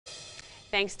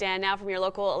Thanks, Dan. Now from your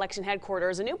local election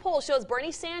headquarters, a new poll shows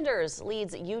Bernie Sanders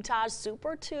leads Utah's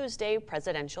Super Tuesday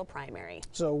presidential primary.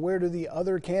 So where do the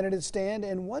other candidates stand,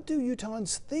 and what do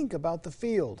Utahns think about the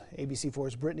field?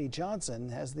 ABC4's Brittany Johnson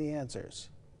has the answers.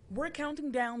 We're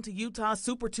counting down to Utah's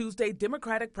Super Tuesday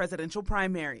Democratic presidential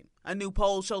primary. A new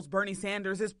poll shows Bernie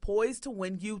Sanders is poised to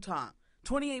win Utah.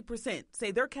 28%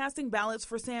 say they're casting ballots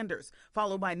for Sanders,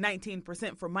 followed by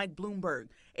 19% for Mike Bloomberg,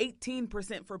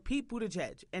 18% for Pete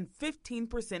Buttigieg, and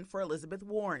 15% for Elizabeth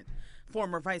Warren.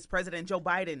 Former Vice President Joe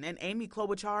Biden and Amy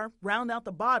Klobuchar round out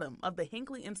the bottom of the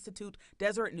Hinckley Institute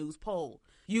Deseret News poll.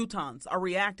 Utahns are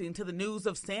reacting to the news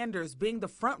of Sanders being the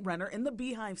frontrunner in the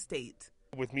Beehive State.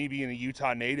 With me being a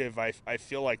Utah native, I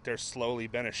feel like there's slowly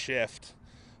been a shift.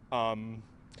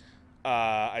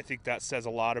 I think that says a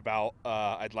lot about,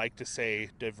 I'd like to say,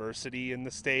 diversity in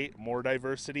the state, more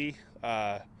diversity,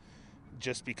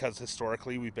 just because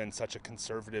historically we've been such a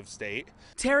conservative state.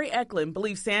 Terry Eklund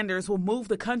believes Sanders will move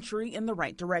the country in the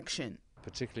right direction.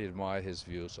 Particularly admire his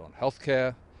views on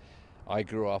healthcare. I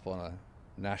grew up on a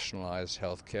nationalized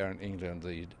healthcare in England,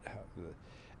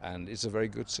 and it's a very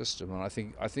good system, and I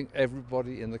think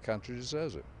everybody in the country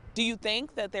deserves it. Do you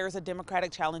think that there's a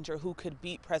Democratic challenger who could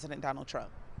beat President Donald Trump?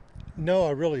 No,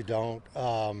 I really don't.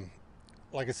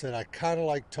 Like I said, I kind of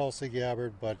like Tulsi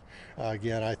Gabbard, but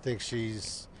again, I think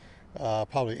she's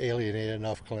probably alienated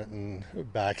enough Clinton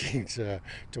backing to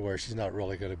where she's not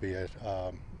really going to be a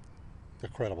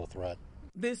credible threat.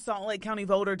 This Salt Lake County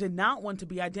voter did not want to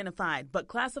be identified, but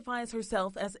classifies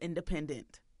herself as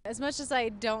independent. As much as I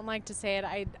don't like to say it,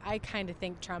 I kind of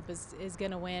think Trump is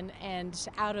going to win, and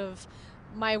out of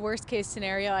my worst case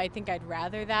scenario, I think I'd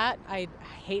rather that. I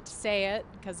hate to say it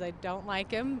because I don't like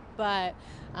him, but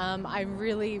I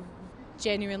really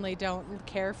genuinely don't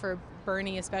care for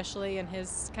Bernie, especially in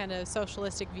his kind of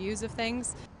socialistic views of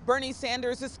things. Bernie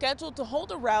Sanders is scheduled to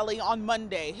hold a rally on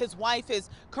Monday. His wife is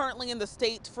currently in the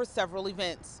state for several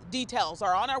events. Details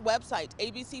are on our website,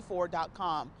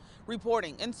 abc4.com.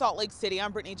 Reporting in Salt Lake City,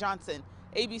 I'm Brittany Johnson,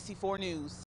 ABC4 News.